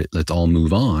discovered it, let's all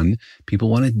move on. People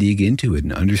want to dig into it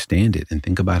and understand it and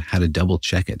think about how to double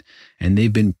check it. And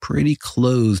they've been pretty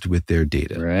closed with their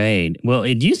data. Right. Well,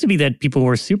 it used to be that people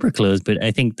were super closed, but I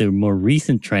think the more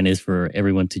recent trend is for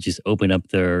everyone to just open up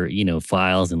their,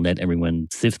 files and let everyone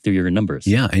sift through your numbers.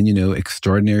 Yeah. And,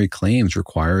 extraordinary claims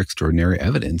require extraordinary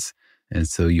evidence. And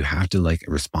so you have to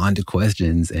respond to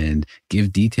questions and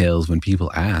give details when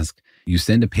people ask. You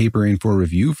send a paper in for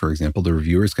review, for example, the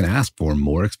reviewers can ask for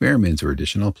more experiments or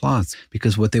additional plots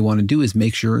because what they want to do is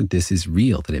make sure this is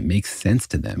real, that it makes sense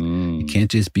to them. It can't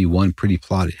just be one pretty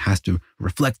plot. It has to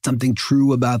reflect something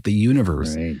true about the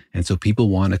universe. Right. And so people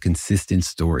want a consistent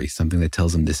story, something that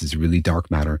tells them this is really dark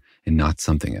matter and not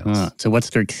something else. So what's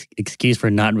their excuse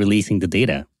for not releasing the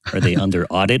data? Are they under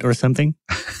audit or something?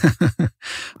 I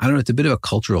don't know. It's a bit of a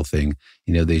cultural thing.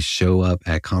 They show up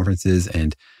at conferences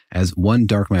and as one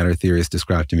dark matter theorist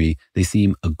described to me, they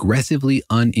seem aggressively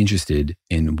uninterested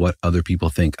in what other people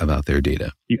think about their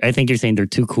data. I think you're saying they're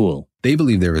too cool. They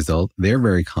believe their result. They're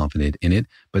very confident in it,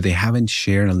 but they haven't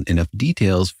shared enough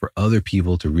details for other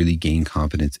people to really gain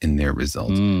confidence in their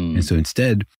results. And so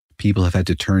instead, people have had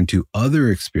to turn to other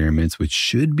experiments which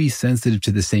should be sensitive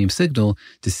to the same signal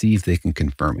to see if they can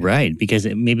confirm it. Right, because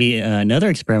maybe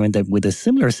another experiment that with a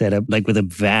similar setup, like with a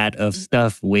vat of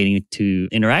stuff waiting to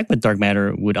interact with dark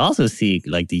matter, would also see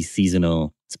like these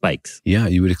seasonal spikes. Yeah,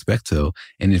 you would expect so.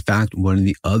 And in fact, one of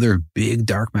the other big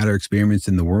dark matter experiments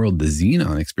in the world, the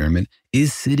Xenon experiment,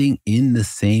 is sitting in the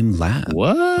same lab.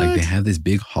 What? Like they have this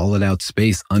big hollowed out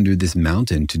space under this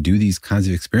mountain to do these kinds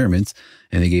of experiments.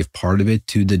 And they gave part of it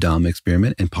to the DAMA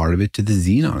experiment and part of it to the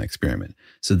Xenon experiment.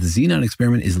 So the Xenon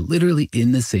experiment is literally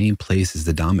in the same place as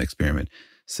the DAMA experiment.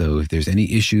 So if there's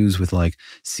any issues with like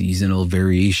seasonal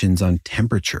variations on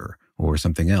temperature or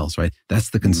something else, right? That's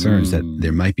the concerns that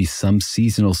there might be some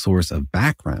seasonal source of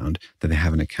background that they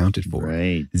haven't accounted for.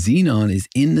 Right. Xenon is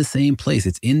in the same place.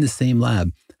 It's in the same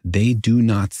lab. They do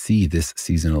not see this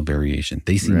seasonal variation.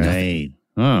 They see nothing.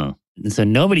 Oh. So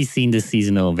nobody's seen this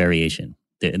seasonal variation.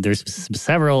 There's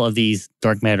several of these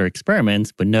dark matter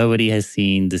experiments, but nobody has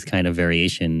seen this kind of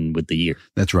variation with the year.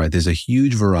 That's right. There's a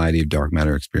huge variety of dark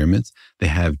matter experiments. They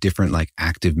have different like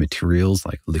active materials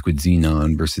like liquid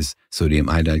xenon versus sodium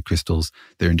iodide crystals.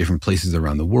 They're in different places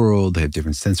around the world. They have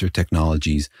different sensor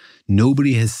technologies.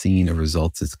 Nobody has seen a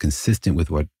result that's consistent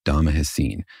with what DAMA has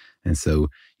seen. And so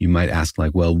you might ask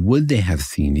like, well, would they have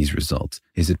seen these results?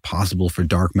 Is it possible for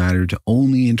dark matter to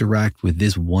only interact with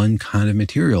this one kind of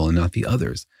material and not the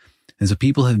others? And so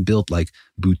people have built like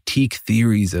boutique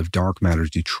theories of dark matter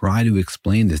to try to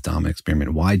explain this DAMA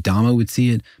experiment, why DAMA would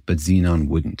see it, but Xenon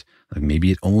wouldn't. Like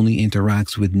maybe it only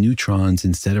interacts with neutrons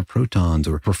instead of protons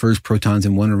or prefers protons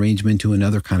in one arrangement to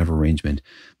another kind of arrangement.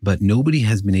 But nobody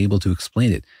has been able to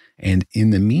explain it. And in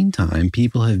the meantime,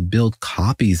 people have built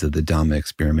copies of the DAMA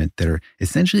experiment that are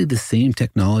essentially the same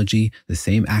technology, the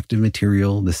same active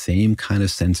material, the same kind of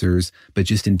sensors, but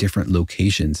just in different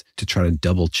locations to try to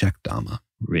double check DAMA.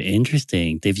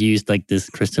 Interesting. They've used like this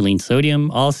crystalline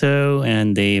sodium also,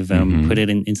 and they've put it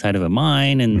inside of a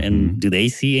mine. And do they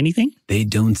see anything? They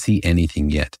don't see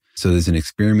anything yet. So there's an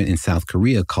experiment in South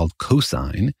Korea called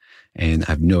COSIGN, and I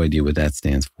have no idea what that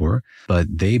stands for, but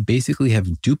they basically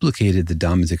have duplicated the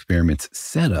DAMA's experiment's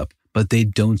setup, but they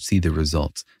don't see the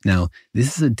results. Now,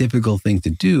 this is a difficult thing to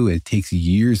do. It takes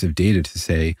years of data to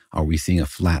say, are we seeing a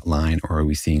flat line or are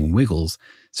we seeing wiggles?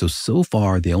 So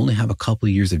far, they only have a couple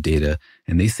of years of data,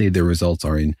 and they say their results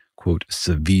are in, quote,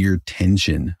 severe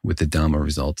tension with the DAMA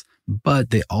results. But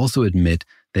they also admit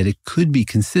that it could be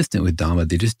consistent with DAMA.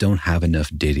 They just don't have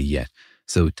enough data yet.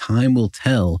 So time will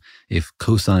tell if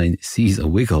COSIGN sees a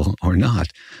wiggle or not.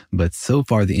 But so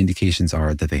far, the indications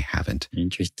are that they haven't.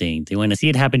 Interesting. They want to see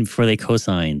it happen before they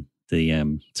cosign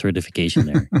the certification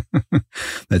there.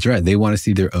 That's right. They want to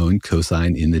see their own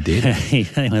cosine in the data. They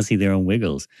want to see their own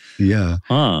wiggles. Yeah.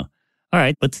 Huh. All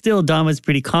right. But still, Dama is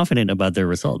pretty confident about their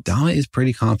results. Dama is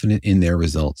pretty confident in their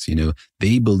results.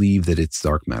 They believe that it's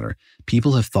dark matter.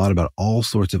 People have thought about all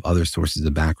sorts of other sources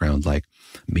of background, like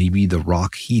maybe the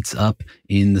rock heats up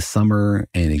in the summer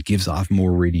and it gives off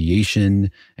more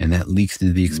radiation and that leaks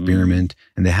into the experiment.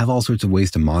 And they have all sorts of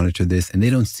ways to monitor this, and they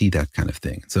don't see that kind of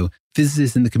thing. So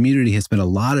physicists in the community have spent a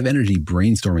lot of energy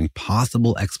brainstorming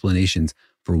possible explanations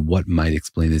for what might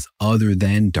explain this other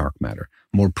than dark matter,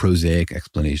 more prosaic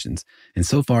explanations. And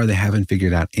so far, they haven't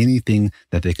figured out anything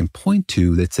that they can point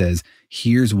to that says,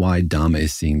 here's why Dama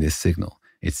is seeing this signal.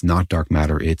 It's not dark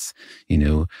matter. It's,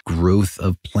 growth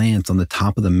of plants on the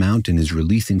top of the mountain is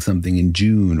releasing something in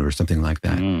June or something like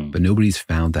that. But nobody's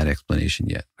found that explanation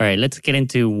yet. All right, let's get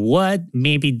into what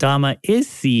maybe Dama is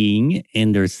seeing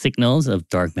in their signals of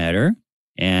dark matter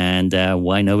and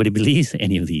why nobody believes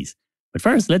any of these. But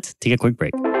first, let's take a quick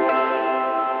break.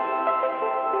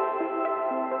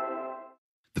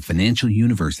 The financial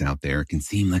universe out there can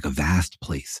seem like a vast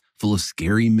place, full of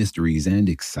scary mysteries and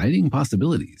exciting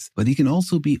possibilities, but it can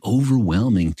also be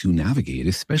overwhelming to navigate,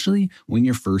 especially when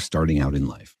you're first starting out in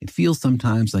life. It feels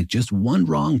sometimes like just one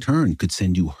wrong turn could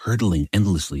send you hurtling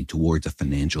endlessly towards a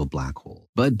financial black hole.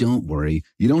 But don't worry,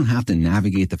 you don't have to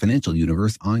navigate the financial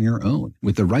universe on your own.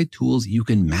 With the right tools, you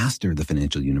can master the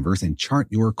financial universe and chart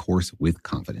your course with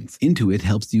confidence. Intuit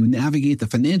helps you navigate the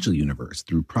financial universe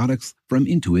through products from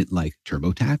Intuit like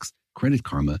TurboTax, Credit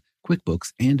Karma,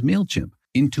 QuickBooks, and MailChimp.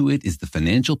 Intuit is the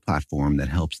financial platform that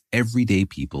helps everyday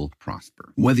people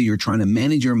prosper. Whether you're trying to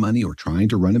manage your money or trying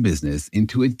to run a business,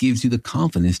 Intuit gives you the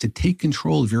confidence to take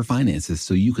control of your finances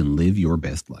so you can live your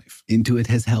best life. Intuit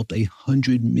has helped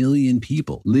 100 million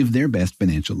people live their best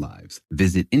financial lives.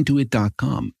 Visit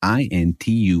Intuit.com,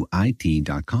 Intuit.com,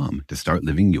 to start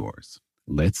living yours.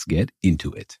 Let's get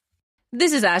into it.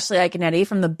 This is Ashley Iconetti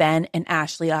from the Ben and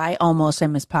Ashley I Almost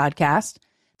Famous podcast.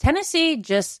 Tennessee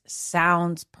just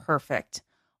sounds perfect,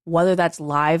 whether that's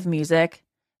live music,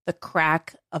 the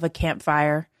crack of a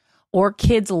campfire, or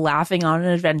kids laughing on an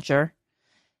adventure.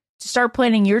 To start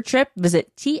planning your trip,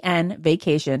 visit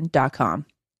tnvacation.com.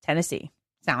 Tennessee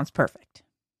sounds perfect.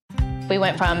 We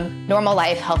went from normal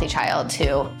life, healthy child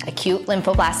to acute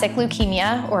lymphoblastic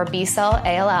leukemia, or B-cell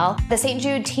ALL. The St.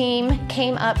 Jude team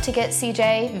came up to get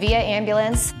CJ via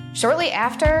ambulance. Shortly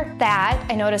after that,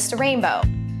 I noticed a rainbow.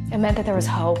 It meant that there was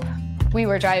hope. We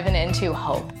were driving into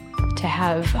hope. To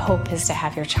have hope is to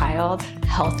have your child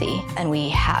healthy, and we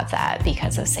have that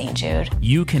because of St. Jude.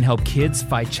 You can help kids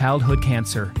fight childhood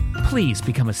cancer. Please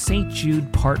become a St.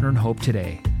 Jude Partner in Hope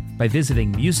today by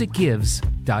visiting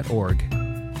musicgives.org.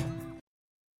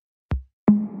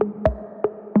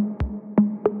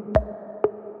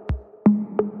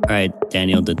 All right,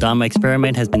 Daniel, the Dama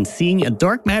experiment has been seeing a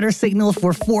dark matter signal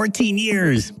for 14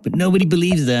 years, but nobody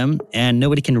believes them and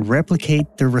nobody can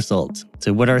replicate their results.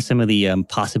 So what are some of the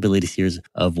possibilities here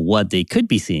of what they could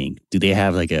be seeing? Do they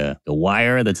have like a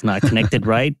wire that's not connected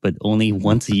right, but only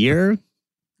once a year?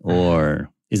 Or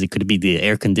could it be the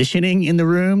air conditioning in the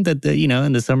room that,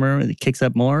 in the summer it kicks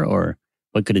up more? Or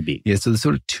what could it be? Yeah, so there's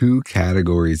sort of two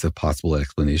categories of possible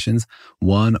explanations.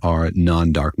 One are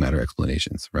non-dark matter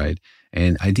explanations, right?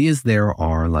 And ideas there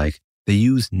are like they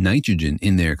use nitrogen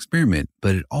in their experiment,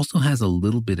 but it also has a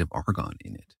little bit of argon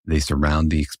in it. They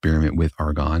surround the experiment with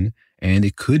argon, and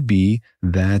it could be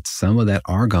that some of that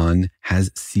argon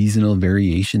has seasonal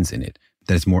variations in it,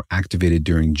 that it's more activated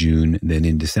during June than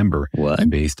in December. What?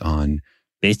 Based on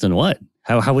what?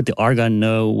 How would the argon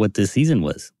know what the season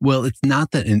was? Well, it's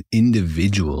not that an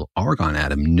individual argon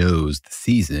atom knows the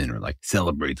season or like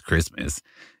celebrates Christmas.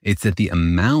 It's that the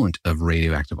amount of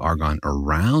radioactive argon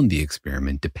around the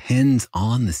experiment depends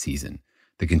on the season.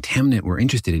 The contaminant we're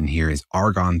interested in here is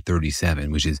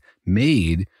argon-37, which is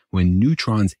made when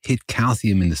neutrons hit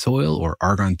calcium in the soil, or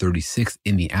argon-36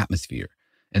 in the atmosphere.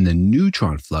 And the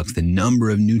neutron flux, the number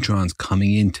of neutrons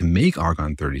coming in to make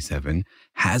argon-37,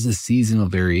 has a seasonal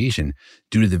variation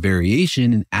due to the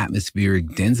variation in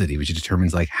atmospheric density, which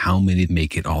determines like how many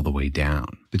make it all the way down.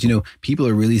 But people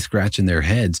are really scratching their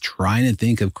heads trying to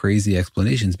think of crazy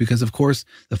explanations because, of course,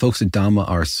 the folks at Dama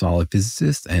are solid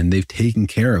physicists and they've taken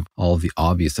care of all of the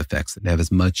obvious effects. They have as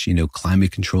much,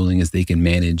 climate controlling as they can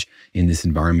manage in this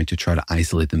environment to try to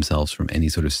isolate themselves from any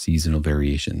sort of seasonal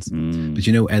variations. But,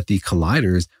 at the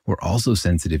colliders, we're also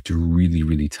sensitive to really,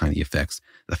 really tiny effects.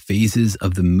 The phases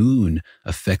of the moon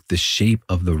affect the shape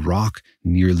of the rock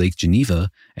near Lake Geneva,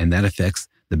 and that affects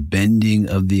the bending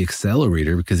of the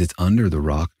accelerator because it's under the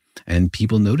rock, and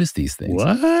people notice these things.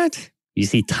 What? You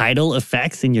see tidal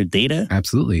effects in your data?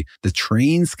 Absolutely. The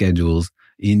train schedules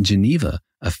in Geneva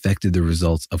affected the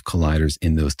results of colliders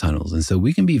in those tunnels. And so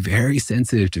we can be very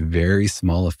sensitive to very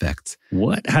small effects.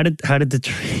 What? How did the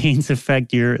trains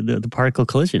affect the particle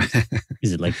collisions?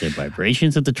 Is it like the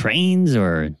vibrations of the trains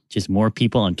or just more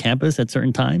people on campus at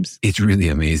certain times? It's really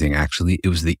amazing, actually. It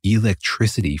was the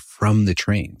electricity from the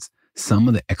trains. Some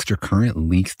of the extra current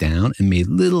leaks down and made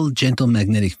little gentle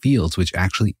magnetic fields, which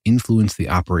actually influenced the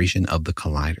operation of the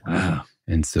collider. Wow.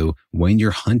 And so when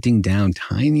you're hunting down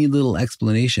tiny little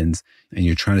explanations and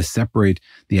you're trying to separate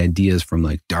the ideas from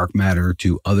like dark matter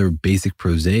to other basic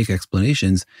prosaic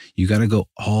explanations, you got to go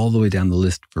all the way down the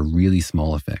list for really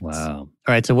small effects. Wow. All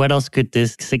right. So what else could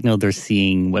this signal they're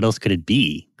seeing, what else could it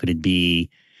be? Could it be,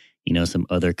 some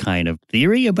other kind of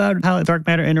theory about how dark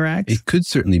matter interacts? It could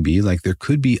certainly be. Like there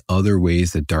could be other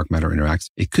ways that dark matter interacts.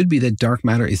 It could be that dark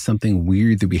matter is something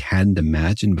weird that we hadn't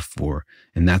imagined before.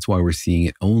 And that's why we're seeing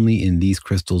it only in these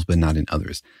crystals, but not in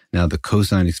others. Now, the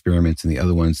cosine experiments and the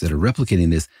other ones that are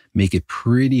replicating this make it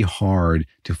pretty hard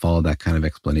to follow that kind of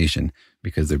explanation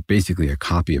because they're basically a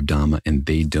copy of Dama and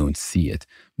they don't see it.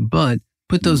 But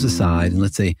put those aside, and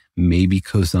let's say maybe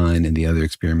cosine and the other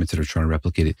experiments that are trying to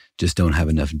replicate it just don't have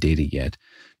enough data yet.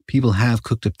 People have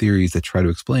cooked up theories that try to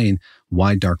explain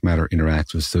why dark matter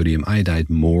interacts with sodium iodide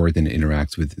more than it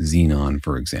interacts with xenon,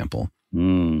 for example.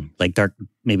 Like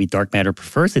maybe dark matter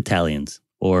prefers Italians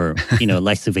or,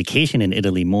 likes to vacation in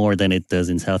Italy more than it does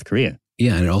in South Korea.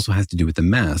 Yeah, and it also has to do with the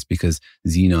mass because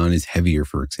xenon is heavier,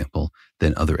 for example,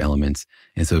 than other elements.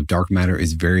 And so if dark matter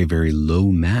is very, very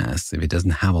low mass, if it doesn't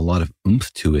have a lot of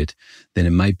oomph to it, then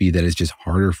it might be that it's just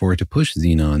harder for it to push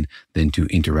xenon than to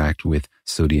interact with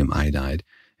sodium iodide.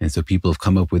 And so people have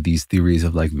come up with these theories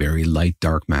of like very light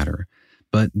dark matter.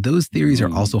 But those theories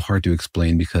are also hard to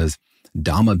explain because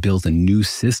Dama built a new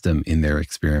system in their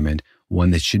experiment,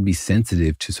 one that should be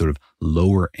sensitive to sort of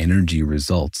lower energy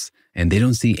results. And they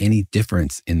don't see any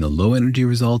difference in the low energy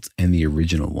results and the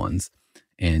original ones.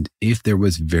 And if there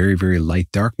was very, very light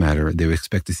dark matter, they would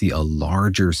expect to see a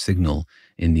larger signal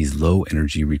in these low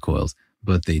energy recoils,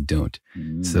 but they don't.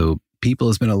 So people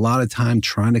have spent a lot of time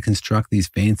trying to construct these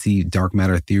fancy dark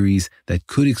matter theories that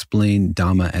could explain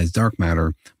Dama as dark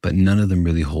matter, but none of them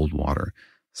really hold water.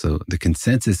 So the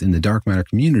consensus in the dark matter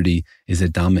community is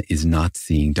that Dama is not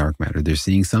seeing dark matter. They're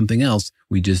seeing something else.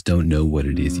 We just don't know what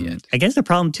it is yet. I guess the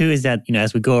problem too is that,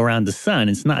 as we go around the sun,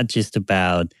 it's not just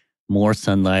about more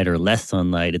sunlight or less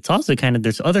sunlight. It's also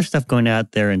there's other stuff going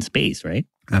out there in space, right?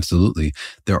 Absolutely.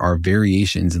 There are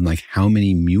variations in like how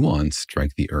many muons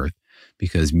strike the Earth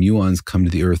because muons come to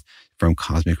the Earth from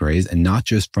cosmic rays and not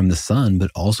just from the sun,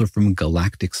 but also from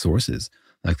galactic sources.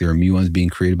 Like there are muons being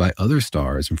created by other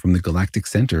stars and from the galactic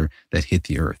center that hit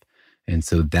the Earth. And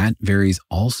so that varies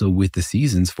also with the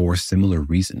seasons for similar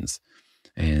reasons.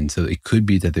 And so it could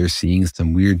be that they're seeing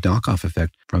some weird knockoff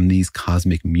effect from these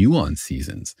cosmic muon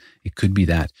seasons. It could be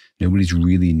that. Nobody's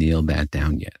really nailed that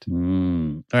down yet.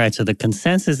 All right. So the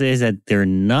consensus is that they're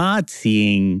not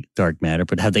seeing dark matter,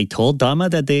 but have they told Dama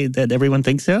that everyone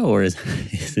thinks so? Or is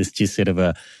this just sort of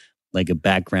a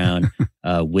background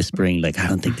whispering, like, I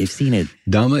don't think they've seen it?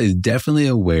 Dama is definitely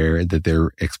aware that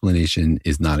their explanation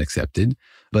is not accepted,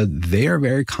 but they are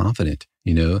very confident.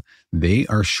 They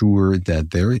are sure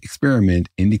that their experiment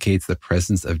indicates the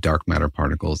presence of dark matter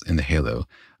particles in the halo.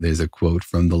 There's a quote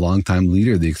from the longtime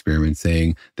leader of the experiment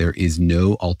saying, there is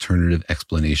no alternative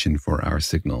explanation for our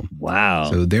signal.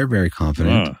 Wow. So they're very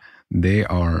confident. They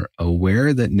are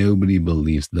aware that nobody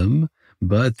believes them,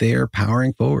 but they are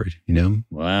powering forward,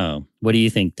 Wow. What do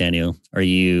you think, Daniel? Are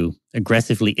you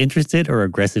aggressively interested or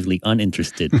aggressively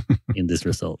uninterested in this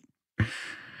result?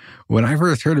 When I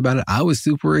first heard about it, I was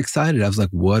super excited. I was like,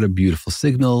 what a beautiful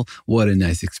signal. What a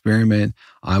nice experiment.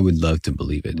 I would love to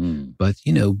believe it. But,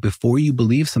 before you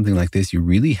believe something like this, you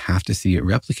really have to see it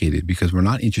replicated because we're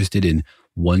not interested in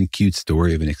one cute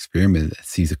story of an experiment that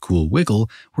sees a cool wiggle.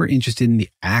 We're interested in the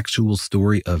actual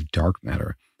story of dark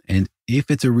matter. And if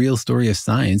it's a real story of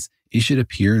science, it should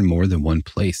appear in more than one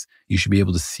place. You should be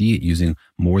able to see it using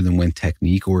more than one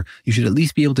technique, or you should at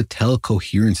least be able to tell a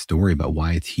coherent story about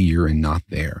why it's here and not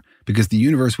there. Because the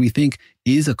universe, we think,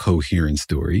 is a coherent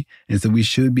story. And so we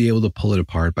should be able to pull it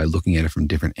apart by looking at it from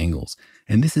different angles.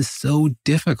 And this is so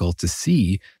difficult to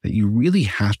see that you really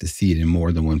have to see it in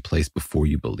more than one place before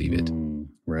you believe it.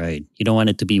 Right. You don't want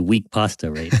it to be weak pasta,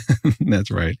 right?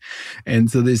 That's right. And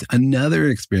so there's another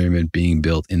experiment being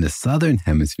built in the southern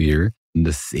hemisphere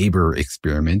the SABRE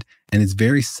experiment. And it's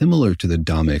very similar to the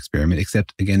DAMA experiment,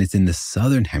 except again, it's in the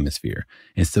southern hemisphere.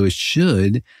 And so it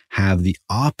should have the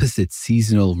opposite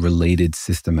seasonal related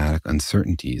systematic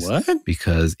uncertainties. What?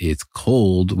 Because it's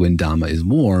cold when DAMA is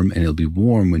warm and it'll be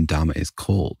warm when DAMA is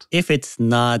cold. If it's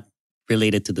not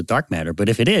related to the dark matter, but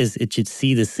if it is, it should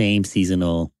see the same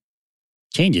seasonal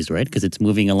changes, right? Because it's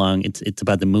moving along. It's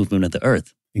about the movement of the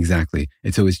Earth. Exactly.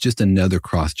 And so it's just another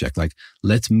cross-check. Like,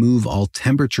 let's move all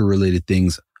temperature-related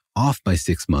things off by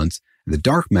 6 months. The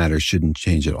dark matter shouldn't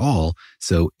change at all.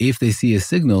 So if they see a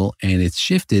signal and it's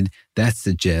shifted, that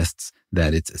suggests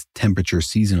that it's a temperature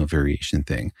seasonal variation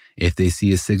thing. If they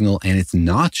see a signal and it's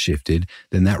not shifted,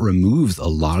 then that removes a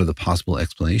lot of the possible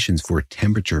explanations for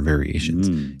temperature variations.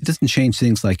 It doesn't change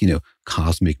things like,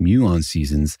 cosmic muon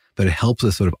seasons, but it helps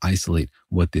us sort of isolate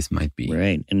what this might be.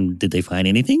 Right. And did they find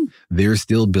anything? They're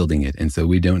still building it. And so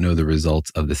we don't know the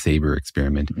results of the SABRE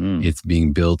experiment. It's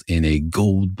being built in a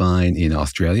gold mine in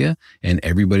Australia, and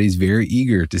everybody's very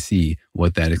eager to see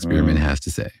what that experiment has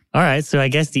to say. All right. So I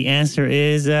guess the answer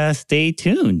is stay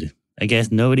tuned. I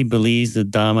guess nobody believes the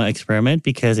DAMA experiment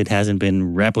because it hasn't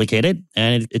been replicated,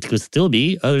 and it could still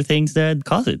be other things that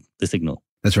cause it, the signal.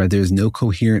 That's right. There's no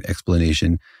coherent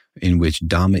explanation in which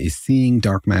DAMA is seeing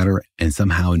dark matter and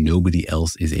somehow nobody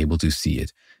else is able to see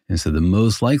it. And so the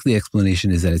most likely explanation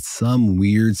is that it's some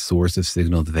weird source of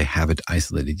signal that they haven't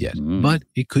isolated yet. But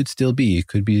it could still be. It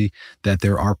could be that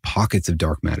there are pockets of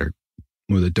dark matter,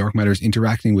 where the dark matter is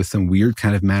interacting with some weird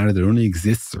kind of matter that only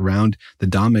exists around the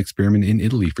DAMA experiment in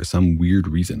Italy for some weird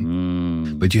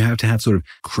reason. But you have to have sort of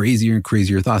crazier and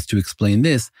crazier thoughts to explain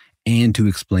this and to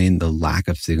explain the lack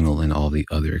of signal in all the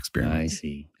other experiments. I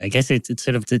see. I guess it's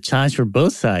sort of the challenge for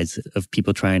both sides of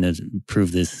people trying to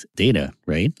prove this data,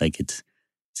 right? Like it's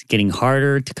getting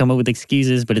harder to come up with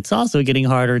excuses, but it's also getting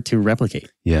harder to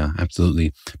replicate. Yeah,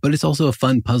 absolutely. But it's also a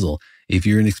fun puzzle. If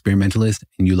you're an experimentalist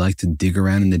and you like to dig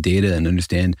around in the data and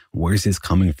understand where's this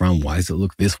coming from, why does it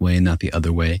look this way and not the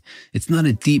other way? It's not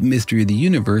a deep mystery of the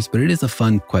universe, but it is a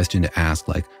fun question to ask,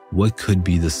 like, what could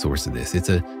be the source of this? It's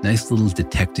a nice little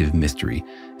detective mystery.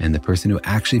 And the person who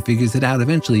actually figures it out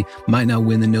eventually might not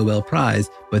win the Nobel Prize,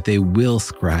 but they will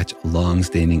scratch a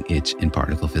long-standing itch in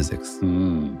particle physics.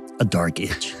 A dark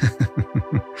itch.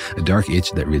 A dark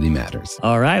itch that really matters.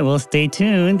 All right, well, stay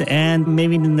tuned. And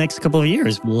maybe in the next couple of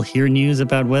years, we'll hear news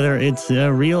about whether it's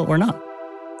real or not.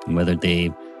 And whether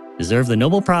they deserve the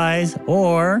Nobel Prize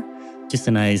or just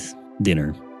a nice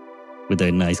dinner with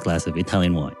a nice glass of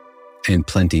Italian wine. And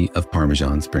plenty of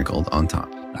Parmesan sprinkled on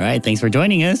top. All right, thanks for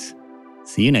joining us.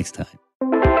 See you next time.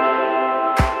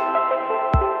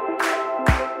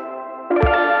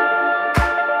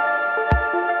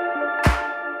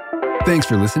 Thanks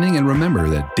for listening, and remember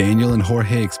that Daniel and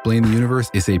Jorge Explain the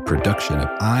Universe is a production of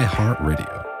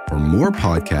iHeartRadio. For more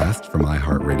podcasts from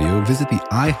iHeartRadio, visit the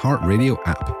iHeartRadio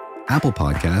app, Apple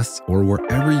Podcasts, or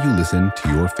wherever you listen to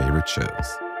your favorite shows.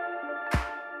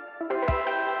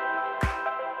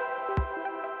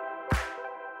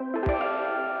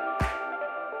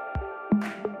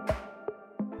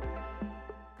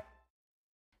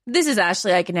 This is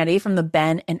Ashley Iaconetti from the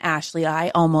Ben and Ashley I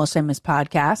Almost Famous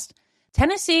podcast.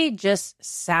 Tennessee just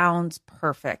sounds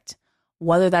perfect,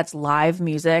 whether that's live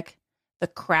music, the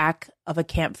crack of a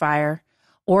campfire,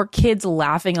 or kids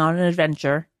laughing on an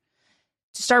adventure.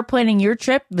 To start planning your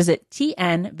trip, visit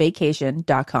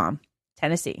tnvacation.com.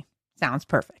 Tennessee sounds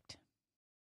perfect.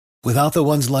 Without the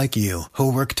ones like you,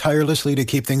 who work tirelessly to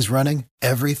keep things running,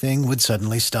 everything would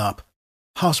suddenly stop.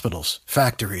 Hospitals,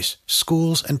 factories,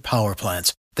 schools, and power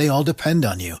plants, they all depend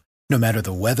on you. No matter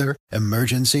the weather,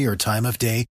 emergency, or time of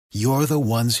day, you're the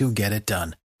ones who get it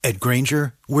done. At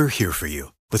Grainger, we're here for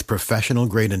you with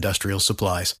professional-grade industrial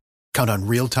supplies. Count on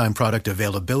real-time product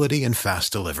availability and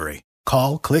fast delivery.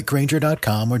 Call,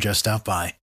 clickgrainger.com, or just stop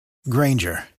by.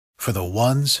 Grainger, for the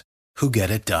ones who get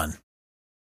it done.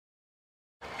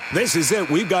 This is it.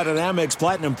 We've got an Amex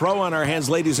Platinum Pro on our hands,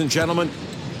 ladies and gentlemen.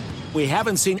 We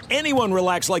haven't seen anyone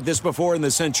relax like this before in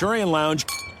the Centurion Lounge.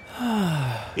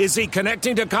 Is he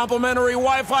connecting to complimentary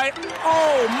Wi-Fi?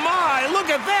 Oh, my! Look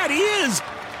at that! He is!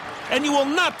 And you will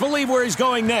not believe where he's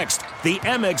going next. The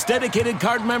Amex dedicated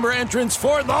card member entrance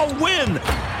for the win!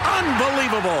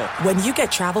 Unbelievable! When you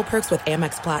get travel perks with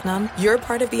Amex Platinum, you're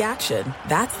part of the action.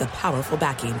 That's the powerful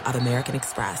backing of American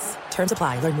Express. Terms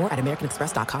apply. Learn more at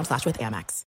americanexpress.com/withAmex.